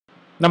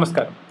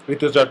నమస్కారం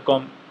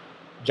రితుస్.com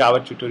జావా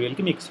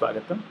ట్యుటోరియల్కి మీకు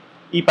స్వాగతం.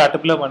 ఈ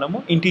పాఠంలో మనము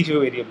ఇంటీజర్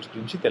వేరియబుల్స్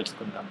గురించి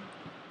తెలుసుకుందాం.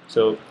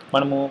 సో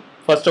మనము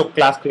ఫస్ట్ ఒక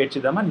క్లాస్ క్రియేట్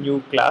చేద్దామా. న్యూ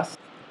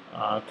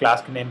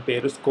క్లాస్కి నేను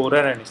పేరు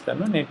స్కోరర్ అని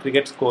ఇస్తాను. నేను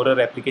క్రికెట్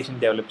స్కోరర్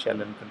అప్లికేషన్ డెవలప్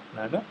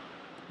చేయాలనుకుంటున్నాను.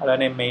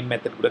 అలానే మెయిన్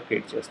మెథడ్ కూడా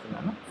క్రియేట్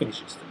చేస్తున్నాను,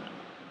 ఫినిష్ ఇస్తున్నాను.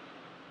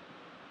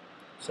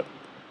 సో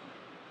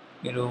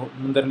మీరు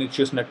ముందర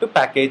చూసినట్టు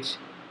ప్యాకేజ్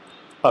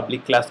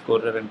పబ్లిక్ క్లాస్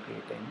స్కోరర్ అని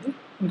క్రియేట్ అయింది.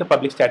 ఇంకా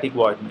పబ్లిక్ స్టాటిక్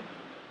వాయిడ్ మెయిన్.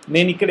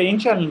 నేను ఇక్కడ ఏం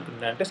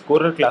చేయాలనుకుంటున్నాను అంటే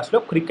స్కోరర్ క్లాస్లో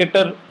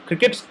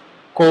క్రికెట్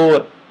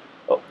స్కోర్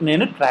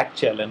నేను ట్రాక్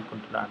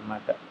చేయాలనుకుంటున్నాను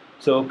అనమాట.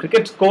 సో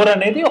క్రికెట్ స్కోర్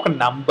అనేది ఒక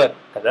నంబర్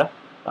కదా.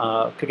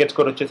 క్రికెట్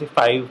స్కోర్ వచ్చేసి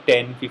 5,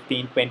 10,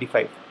 15,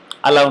 25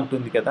 అలా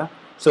ఉంటుంది కదా.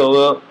 సో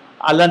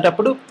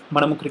అలాంటప్పుడు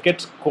మనము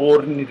క్రికెట్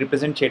స్కోర్ని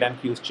రిప్రజెంట్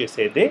చేయడానికి యూజ్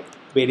చేసేదే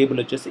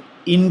వేరియబుల్ వచ్చేసి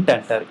ఇంట్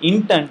అంటారు.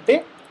 ఇంట్ అంటే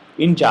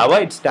in Java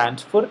it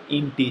stands for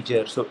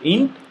integer. So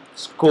ఇంట్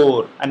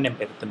స్కోర్ అని నేను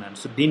పెడుతున్నాను.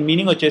 సో దీని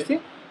మీనింగ్ వచ్చేసి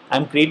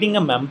I'm creating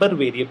a member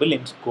variable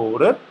in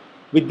scorer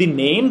with the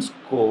name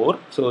score.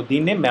 So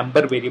దీన్నే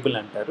member variable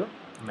అంటారు.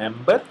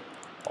 member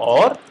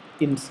or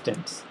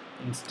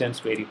instance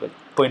variable.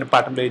 పోయిన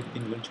పాఠంలో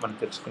దీని గురించి మనం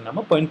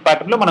తెలుసుకున్నాము. పోయిన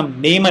పాఠంలో మనం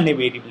నేమ్ అనే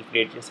వేరియబుల్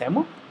క్రియేట్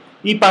చేసాము.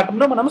 ఈ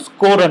పాఠంలో మనం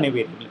స్కోర్ అనే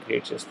వేరియబుల్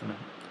క్రియేట్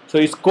చేస్తున్నాము. సో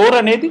ఈ స్కోర్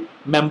అనేది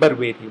మెంబర్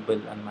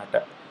వేరియబుల్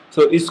అనమాట.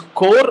 సో ఈ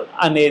స్కోర్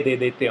అనేది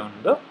ఏదైతే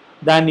ఉందో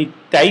దాని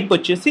టైప్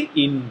వచ్చేసి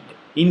ఇంట్.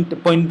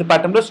 పోయిన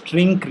పాఠంలో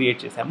స్ట్రింగ్ క్రియేట్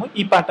చేసాము.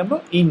 ఈ పాఠంలో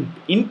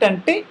ఇంట్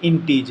అంటే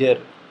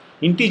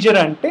ఇంటీజర్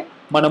అంటే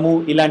మనము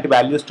ఇలాంటి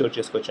వాల్యూస్ స్టోర్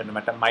చేసుకోవచ్చు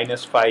అనమాట.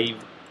 -5,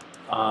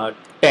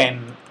 10,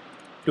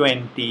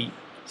 20.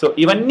 సో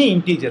ఇవన్నీ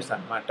ఇంటీజర్స్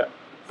అనమాట.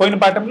 పోయిన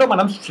పాఠంలో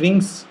మనం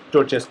స్ట్రింగ్స్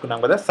స్టోర్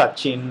చేసుకున్నాం కదా.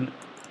 సచిన్,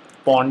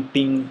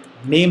 పాంటింగ్,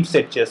 నేమ్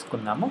సెట్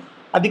చేసుకున్నాము.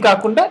 అది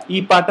కాకుండా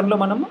ఈ పాఠంలో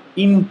మనము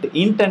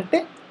ఇంట్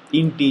అంటే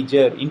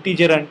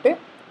ఇంటీజర్ అంటే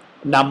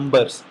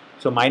నంబర్స్.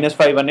 సో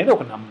 -5 అనేది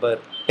ఒక నంబర్,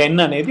 10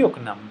 అనేది ఒక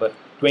నంబర్,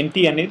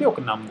 20 అనేది ఒక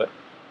నంబర్,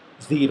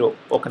 0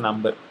 ఒక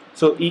నంబర్.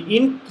 సో ఈ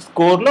ఇంట్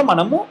స్కోర్లో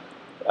మనము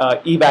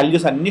ఈ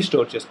వాల్యూస్ అన్నీ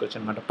స్టోర్ చేసుకోవచ్చు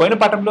అనమాట. పోయిన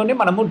పాఠంలోనే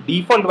మనము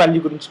డిఫాల్ట్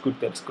వాల్యూ గురించి కూడా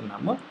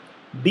తెలుసుకున్నాము.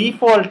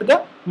 డిఫాల్ట్గా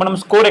మనం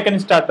స్కోర్ ఎక్కడి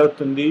నుంచి స్టార్ట్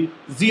అవుతుంది?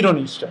 0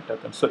 నుంచి స్టార్ట్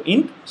అవుతుంది. సో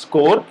ఇంట్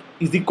స్కోర్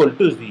ఈజ్ ఈక్వల్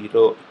టు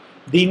 0.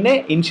 దీన్నే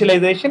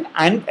ఇనిషియలైజేషన్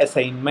అండ్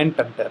అసైన్మెంట్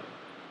అంటారు.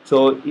 సో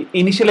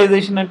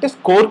ఇనిషియలైజేషన్ అంటే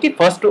స్కోర్కి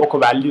ఫస్ట్ ఒక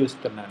వాల్యూ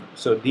ఇస్తున్నాను.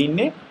 సో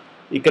దీన్నే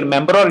ఇక్కడ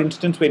మెంబర్ ఆర్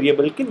ఇన్స్టెన్స్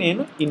వేరియబుల్కి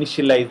నేను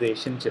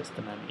ఇనిషియలైజేషన్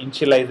చేస్తున్నాను.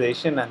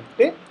 ఇనిషియలైజేషన్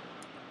అంటే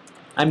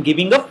I'm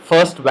giving a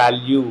first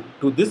value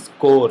to this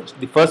score.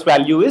 The first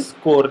value is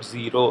score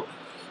 0.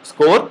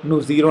 Score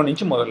నువ్వు 0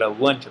 నుంచి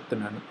మొదలవ్వు అని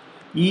చెప్తున్నాను.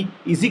 ఈ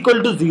ఈజ్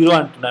ఈక్వల్ టు 0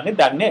 అంటున్నాను,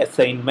 దాన్నే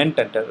అసైన్మెంట్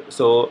అంటారు.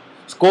 So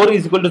score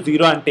is equal to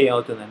 0 అంటే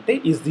ఏమవుతుందంటే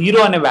ఈ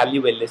 0 అనే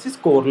వాల్యూ వెళ్ళేసి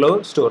స్కోర్లో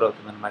స్టోర్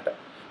అవుతుంది అనమాట.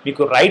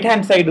 మీకు రైట్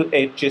హ్యాండ్ సైడ్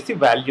వచ్చేసి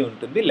వాల్యూ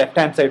ఉంటుంది, లెఫ్ట్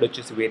హ్యాండ్ సైడ్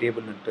వచ్చేసి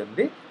వేరియబుల్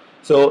ఉంటుంది.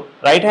 సో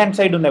రైట్ హ్యాండ్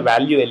సైడ్ ఉన్న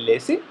వాల్యూ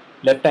వెళ్ళేసి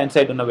లెఫ్ట్ హ్యాండ్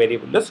సైడ్ ఉన్న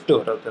వేరియబుల్లో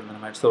స్టోర్ అవుతుంది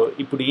అనమాట. సో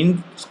ఇప్పుడు in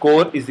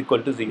score is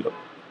equal to 0.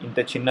 ఇంత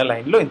చిన్న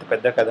లైన్లో ఇంత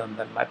పెద్ద కథ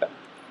ఉందన్నమాట.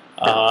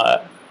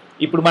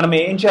 ఇప్పుడు మనం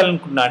ఏం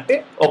చేయాలనుకున్నా అంటే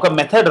ఒక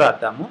మెథడ్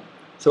రాద్దాము.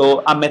 సో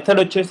ఆ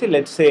మెథడ్ వచ్చేసి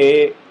లెట్స్ సే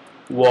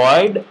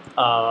వాయిడ్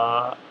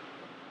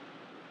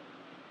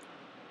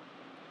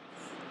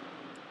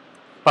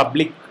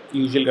పబ్లిక్,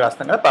 యూజువల్గా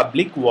రాస్తాం కదా,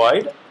 public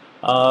void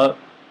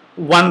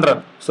 1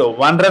 run. So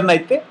 1 run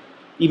అయితే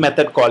ఈ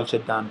మెథడ్ కాల్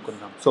చేద్దాం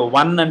అనుకుందాం. సో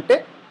 1 అంటే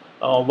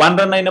 1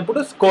 రన్ అయినప్పుడు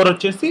స్కోర్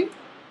వచ్చేసి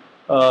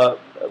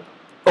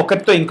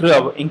ఒకటితో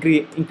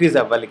ఇంక్రీజ్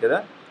అవ్వాలి కదా.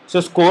 So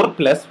score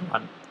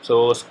 +1. సో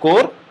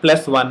స్కోర్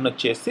 +1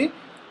 వచ్చేసి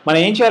మనం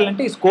ఏం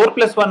చేయాలంటే ఈ స్కోర్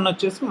 +1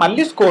 వచ్చేసి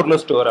మళ్ళీ స్కోర్లో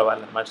స్టోర్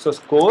అవ్వాలన్నమాట. So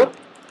score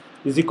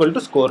is equal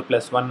to score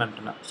 +1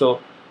 అంటున్నా. సో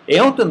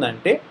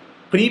ఏమవుతుందంటే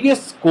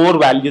ప్రీవియస్ స్కోర్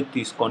వాల్యూ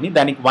తీసుకొని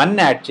దానికి 1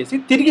 యాడ్ చేసి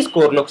తిరిగి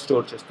స్కోర్లోకి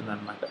స్టోర్ చేస్తుంది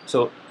అనమాట.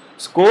 So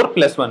score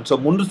 +1. సో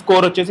ముందు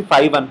స్కోర్ వచ్చేసి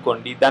 5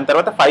 అనుకోండి, దాని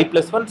తర్వాత 5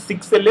 + 1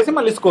 6 వెళ్ళేసి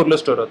మళ్ళీ స్కోర్లో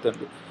స్టోర్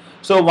అవుతుంది.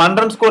 సో 1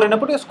 రన్ స్కోర్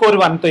అయినప్పుడు స్కోర్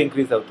 1తో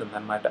ఇంక్రీజ్ అవుతుంది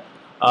అనమాట.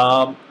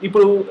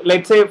 ఇప్పుడు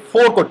లెట్స్ సే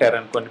 4 కొట్టారు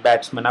అనుకోండి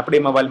బ్యాట్స్మెన్, అప్పుడు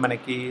ఏమవ్వాలి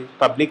మనకి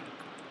పబ్లిక్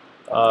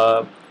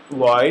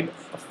వాయిడ్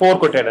 4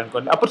 కొట్టాడు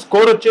అనుకోండి, అప్పుడు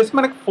స్కోర్ వచ్చేసి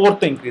మనకి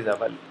 4తో ఇంక్రీజ్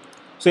అవ్వాలి.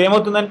 సో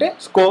ఏమవుతుందంటే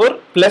స్కోర్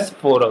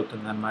 +4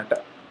 అవుతుంది అనమాట.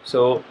 సో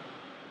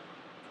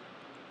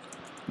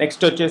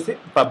నెక్స్ట్ వచ్చేసి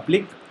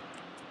పబ్లిక్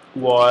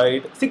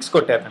వాయిడ్ 6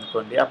 కొట్టారు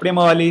అనుకోండి,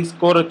 అప్పుడేమవ్వాలి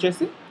స్కోర్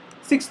వచ్చేసి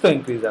 6తో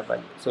ఇంక్రీజ్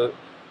అవ్వాలి. So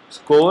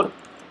score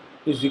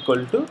is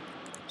equal to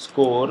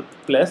score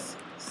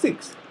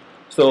 +6.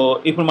 So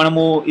ఇప్పుడు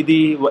మనము ఇది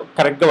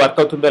కరెక్ట్గా వర్క్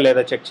అవుతుందో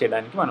లేదా చెక్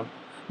చేయడానికి మనం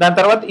దాని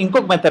తర్వాత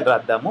ఇంకొక మెథడ్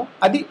రాద్దాము,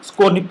 అది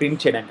స్కోర్ని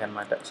ప్రింట్ చేయడానికి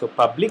అనమాట. So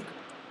public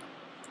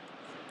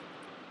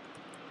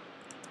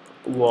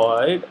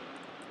void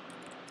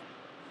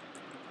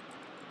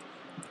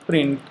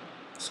print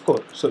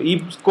score. So ఈ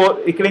స్కోర్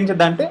ఇక్కడ ఏం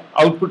చేద్దాం అంటే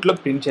అవుట్పుట్లో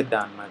ప్రింట్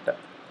చేద్దాం అనమాట.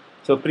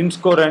 సో ప్రింట్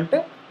స్కోర్ అంటే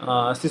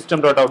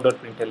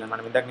system.out.println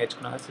మనం ఇందాక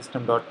నేర్చుకున్నాం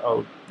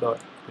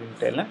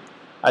system.out.println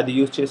అది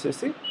యూజ్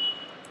చేసేసి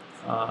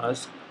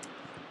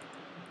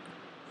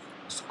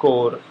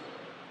స్కోర్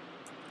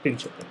ప్రింట్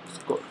చేద్దాం.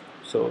 స్కోర్.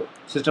 సో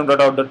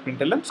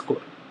system.out.println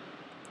స్కోర్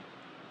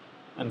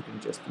అని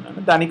ప్రింట్ చేస్తున్నాను.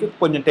 దానికి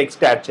కొంచెం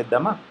టెక్స్ట్ యాడ్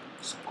చేద్దామా.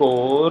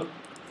 score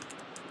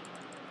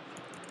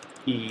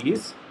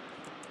is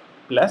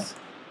plus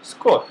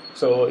score.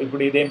 So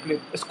ఇప్పుడు ఇదేం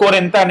స్కోర్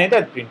ఎంత అనేది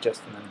అది ప్రింట్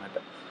చేస్తుంది అనమాట.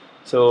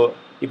 సో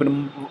ఇప్పుడు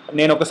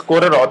నేను ఒక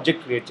స్కోరర్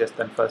ఆబ్జెక్ట్ క్రియేట్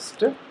చేస్తాను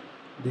first.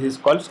 This is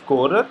called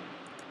scorer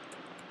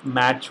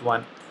match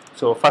 1.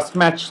 So first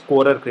match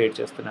scorer create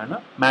చేస్తున్నాను.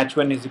 Match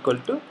 1 is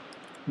equal to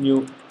new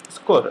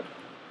scorer.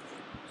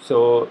 So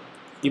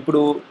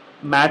ఇప్పుడు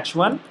match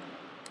 1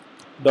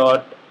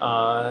 dot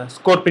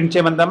score print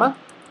చేయమందామా,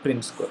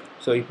 print score.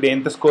 So ఇప్పుడు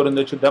ఎంత స్కోర్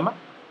ఉందో చూద్దామా.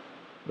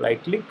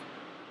 Right click,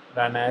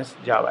 run as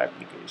Java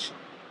application,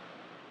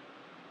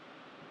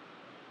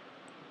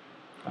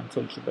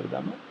 console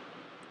చూపెడదాము.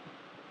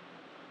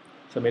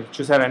 So మీరు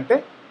చూసారంటే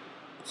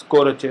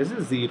score వచ్చేసి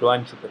 0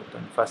 అని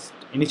చూపెడుతుంది. ఫస్ట్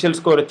ఇనిషియల్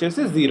స్కోర్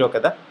వచ్చేసి 0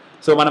 కదా.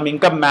 సో మనం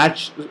ఇంకా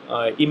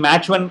ఈ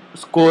మ్యాచ్ 1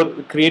 స్కోర్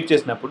క్రియేట్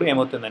చేసినప్పుడు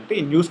ఏమవుతుందంటే,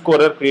 ఈ న్యూ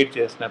స్కోరర్ క్రియేట్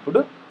చేసినప్పుడు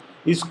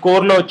ఈ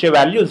స్కోర్లో వచ్చే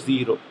వాల్యూ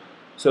 0.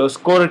 సో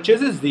స్కోర్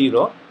వచ్చేసి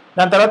 0.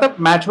 దాని తర్వాత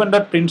మ్యాచ్ 1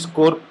 డాట్ ప్రింట్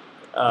స్కోర్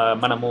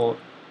మనము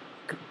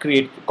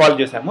కాల్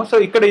చేసాము. సో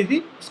ఇక్కడ ఇది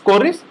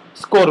స్కోర్ ఇస్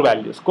స్కోర్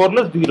వాల్యూ,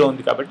 స్కోర్లో 0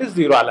 ఉంది కాబట్టి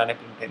 0 అలానే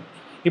ప్రింట్ అయింది.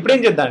 ఇప్పుడు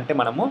ఏం చేద్దామంటే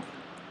మనము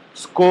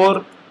స్కోర్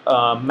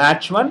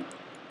మ్యాచ్ 1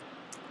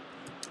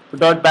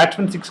 డాట్ బ్యాచ్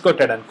 1 6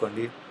 కొట్టాడు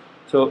అనుకోండి.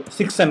 సో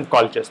 6 అని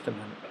కాల్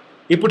చేస్తున్నాను.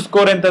 ఇప్పుడు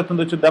స్కోర్ ఎంత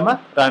అవుతుందో చూద్దామా.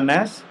 Run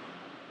as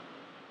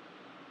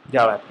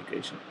Java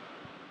application.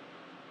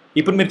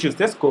 ఇప్పుడు మీరు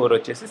చూస్తే స్కోర్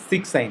వచ్చేసి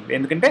 6 అయింది.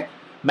 ఎందుకంటే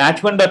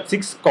మ్యాచ్ 1 డాట్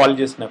 6 కాల్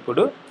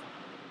చేసినప్పుడు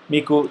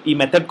మీకు ఈ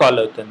మెథడ్ కాల్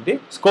అవుతుంది.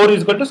 Score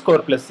is equal to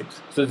score plus 6.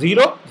 So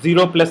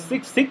 0 plus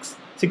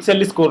 6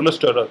 వెళ్ళి స్కోర్లో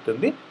స్టోర్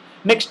అవుతుంది.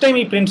 నెక్స్ట్ టైం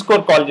ఈ ప్రింట్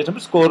స్కోర్ కాల్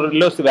చేసినప్పుడు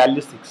స్కోర్లో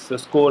వాల్యూ 6. సో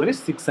స్కోర్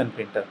ఇస్ 6 అని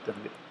ప్రింట్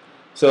అవుతుంది.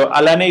 సో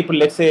అలానే ఇప్పుడు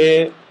లెట్స్ ఏ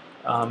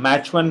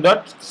మ్యాచ్ 1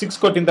 డాట్ 6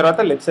 కొట్టిన తర్వాత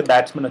లెట్స్ ఏ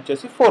బ్యాట్స్మెన్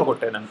వచ్చేసి 4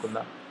 కొట్టాను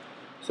అనుకుందాం.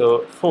 So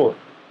 4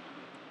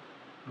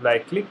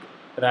 right click,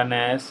 run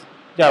as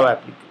Java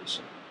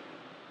application.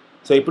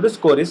 So ఇప్పుడు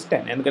స్కోర్ ఇస్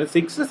 10. ఎందుకంటే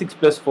 6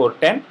 ప్లస్ 4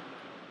 10.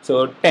 సో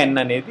 10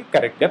 అనేది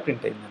కరెక్ట్గా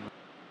ప్రింట్ అయింది.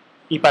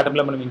 ఈ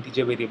పాఠంలో మనం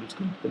ఇంటిజర్ వేరియబుల్స్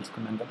గురించి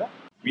తెలుసుకున్నాం కదా.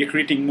 We are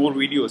creating more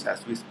videos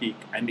as we speak,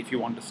 and if you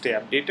want to stay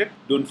updated,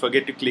 don't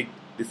forget to click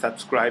the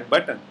subscribe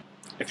button.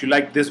 If you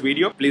like this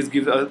video, please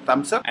give a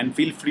thumbs up and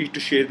feel free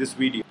to share this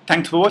video.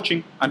 Thanks for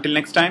watching. Until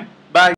next time.